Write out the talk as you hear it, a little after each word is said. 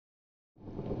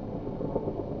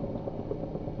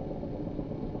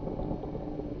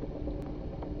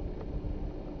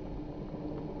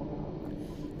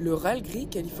Le râle gris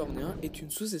californien est une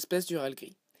sous-espèce du râle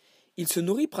gris. Il se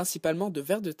nourrit principalement de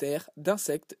vers de terre,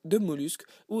 d'insectes, de mollusques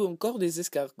ou encore des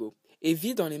escargots, et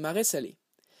vit dans les marais salés.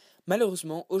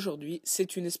 Malheureusement, aujourd'hui,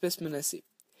 c'est une espèce menacée.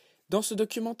 Dans ce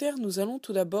documentaire, nous allons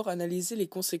tout d'abord analyser les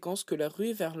conséquences que la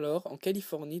ruée vers l'or en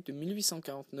Californie de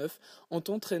 1849 ont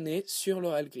entraînées sur le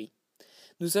râle gris.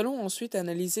 Nous allons ensuite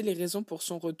analyser les raisons pour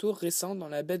son retour récent dans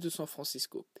la baie de San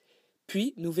Francisco.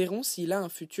 Puis, nous verrons s'il a un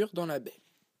futur dans la baie.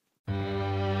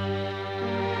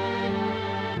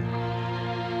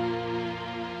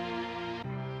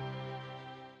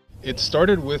 It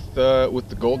started with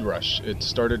the gold rush. It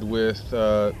started with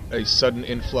a sudden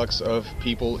influx of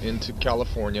people into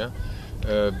California.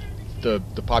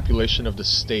 The population of the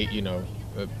state,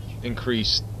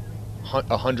 increased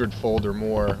 100-fold or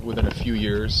more within a few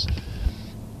years.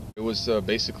 It was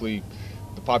basically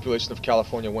the population of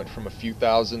California went from a few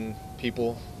thousand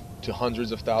people to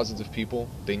hundreds of thousands of people.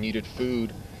 They needed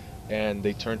food, and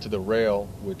they turned to the rail,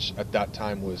 which at that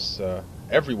time was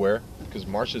everywhere because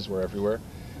marshes were everywhere.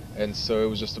 And so it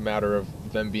was just a matter of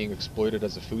them being exploited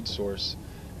as a food source,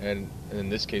 and in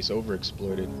this case,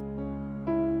 overexploited.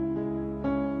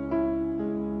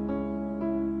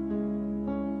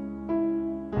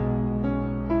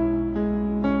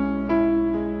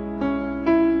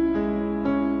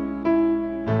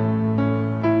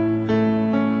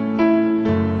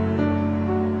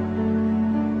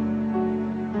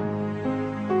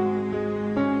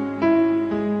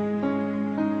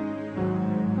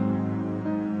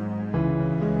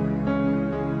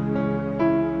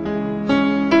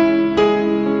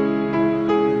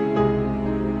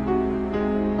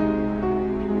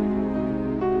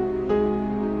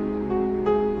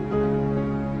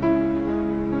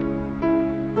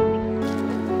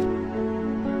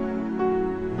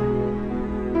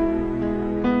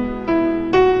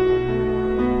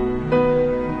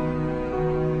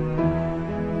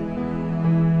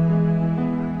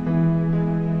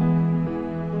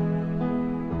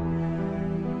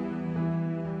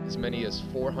 As many as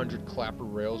 400 clapper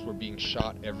rails were being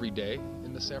shot every day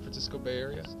in the San Francisco Bay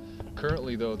Area.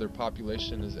 Currently, though, their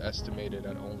population is estimated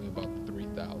at only about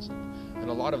 3,000. And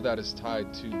a lot of that is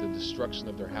tied to the destruction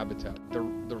of their habitat. The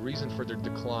reason for their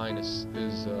decline is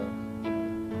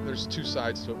there's two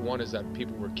sides to it. One is that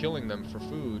people were killing them for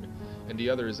food, and the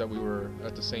other is that we were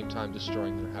at the same time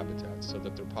destroying their habitat so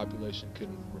that their population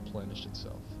couldn't replenish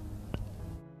itself.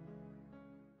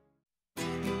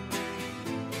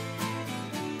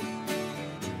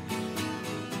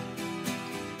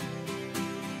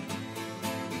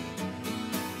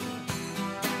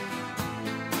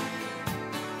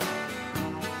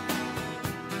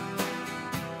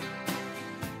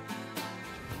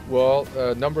 Well,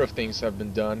 a number of things have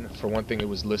been done. For one thing, it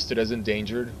was listed as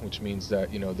endangered, which means that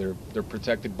they're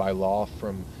protected by law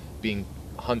from being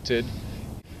hunted.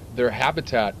 Their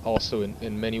habitat also,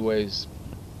 in many ways,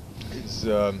 is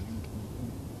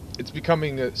it's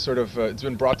becoming it's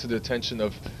been brought to the attention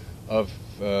of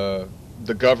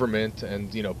the government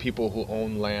and people who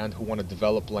own land, who want to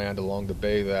develop land along the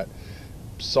bay, that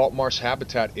salt marsh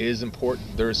habitat is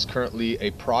important. There's currently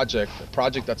a project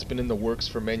that's been in the works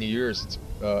for many years. It's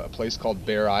a place called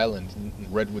Bear Island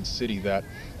in Redwood City that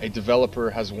a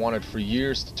developer has wanted for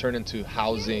years to turn into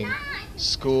housing,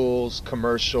 schools,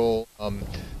 commercial.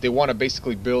 They want to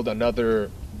basically build another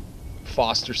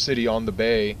foster city on the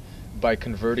bay by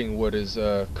converting what is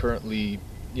currently,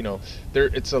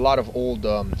 it's a lot of old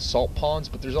salt ponds,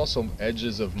 but there's also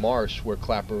edges of marsh where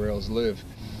clapper rails live.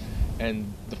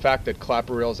 And the fact that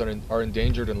clapper rails are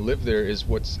endangered and live there is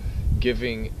what's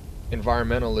giving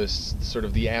environmentalists sort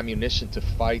of the ammunition to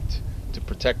fight to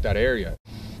protect that area.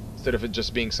 Instead of it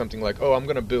just being something like, oh, I'm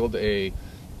going to build a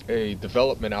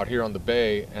development out here on the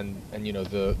bay, and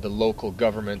the local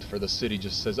government for the city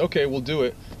just says, okay, we'll do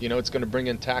it. It's going to bring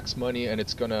in tax money and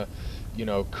it's going to,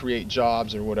 create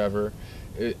jobs or whatever.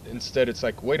 Instead, it's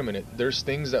like, wait a minute, there's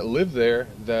things that live there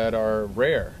that are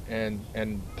rare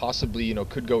and possibly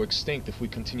could go extinct if we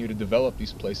continue to develop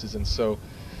these places. And so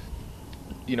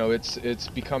it's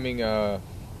becoming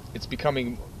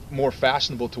more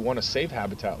fashionable to want to save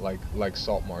habitat like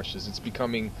salt marshes. It's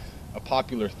becoming a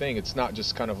popular thing. It's not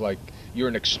just kind of like you're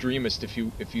an extremist if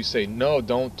you say no,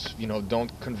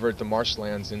 don't convert the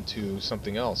marshlands into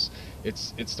something else.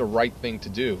 It's the right thing to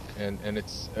do, and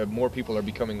it's more people are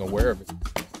becoming aware of it.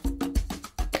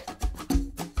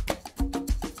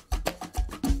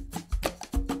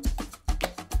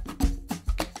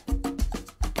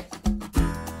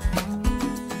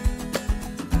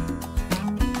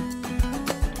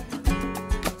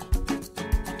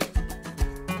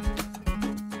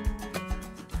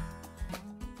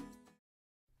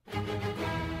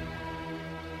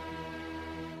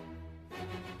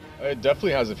 It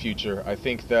definitely has a future. I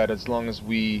think that as long as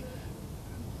we,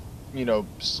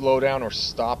 slow down or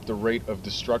stop the rate of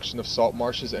destruction of salt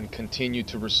marshes and continue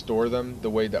to restore them the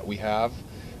way that we have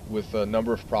with a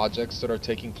number of projects that are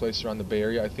taking place around the Bay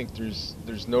Area, I think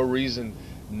there's no reason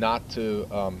not to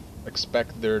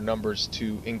expect their numbers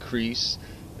to increase,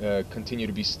 continue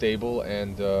to be stable,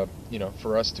 and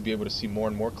for us to be able to see more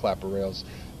and more clapper rails.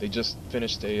 They just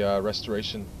finished a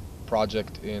restoration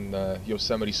project in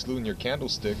Yosemite Slough near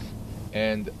Candlestick,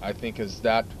 and I think as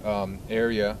that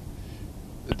area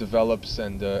develops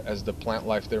and as the plant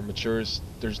life there matures,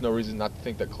 there's no reason not to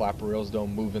think that clapper rails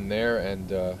don't move in there and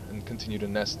continue to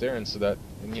nest there, and so that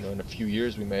in a few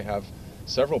years we may have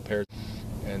several pairs.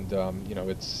 And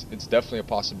it's definitely a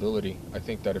possibility. I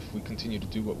think that if we continue to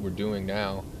do what we're doing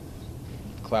now,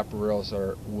 clapper rails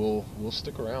will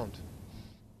stick around.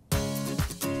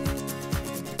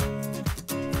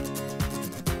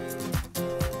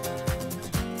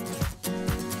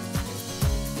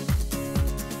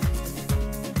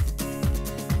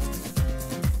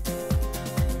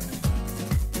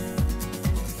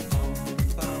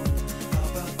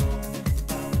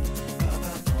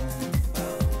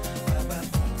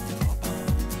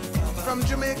 From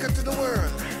Jamaica to the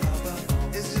world,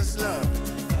 it's just love.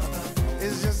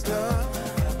 It's just love.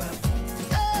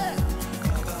 Yeah.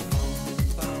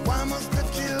 Why must the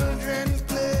children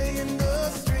play in the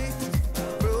streets?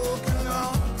 Broken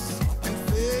hearts and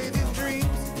faded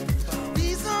dreams.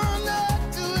 Peace on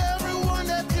earth to everyone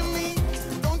that you meet.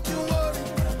 Don't you worry,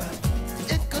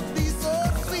 it could be so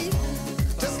sweet.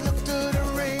 Just look to the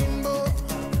rainbow,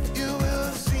 you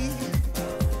will see.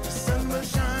 The sun will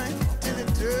shine till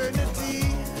eternity.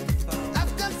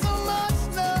 I've got so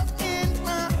much love in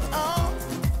my heart,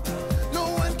 no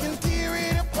one can tear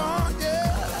it apart,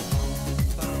 yeah.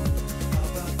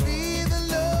 Be the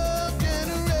love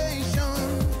generation.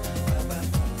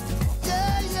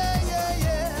 Yeah, yeah, yeah,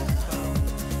 yeah.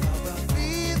 Be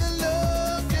the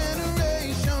love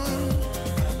generation.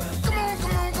 Come on,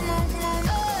 come on, come on, come on,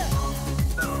 yeah.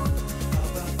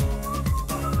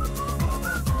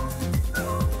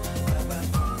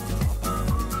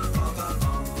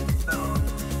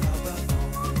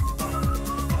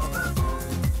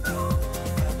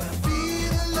 Be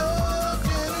the love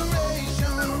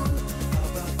generation.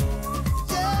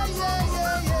 Yeah, yeah,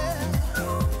 yeah, yeah.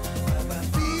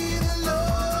 Be the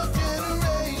love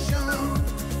generation.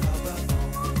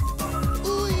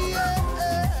 Ooh, yeah.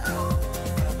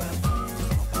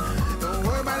 Don't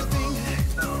worry about a thing,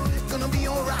 gonna be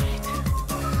alright.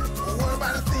 Don't worry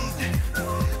about a thing,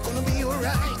 gonna be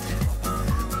alright.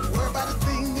 Don't worry about a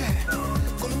thing,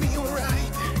 gonna be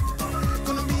alright.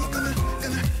 Gonna be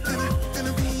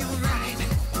alright.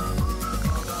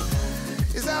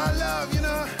 It's our love,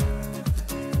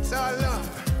 it's our love.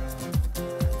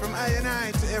 From I and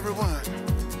I to everyone.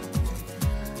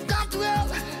 Got to help,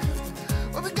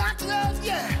 well, we got to help,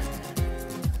 yeah.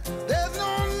 There's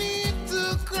no need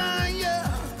to cry, yeah.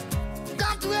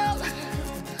 Got to help,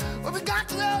 well, we got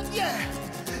to help, yeah.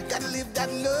 Gotta live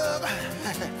that love.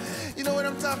 You know what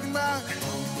I'm talking about?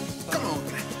 Come on.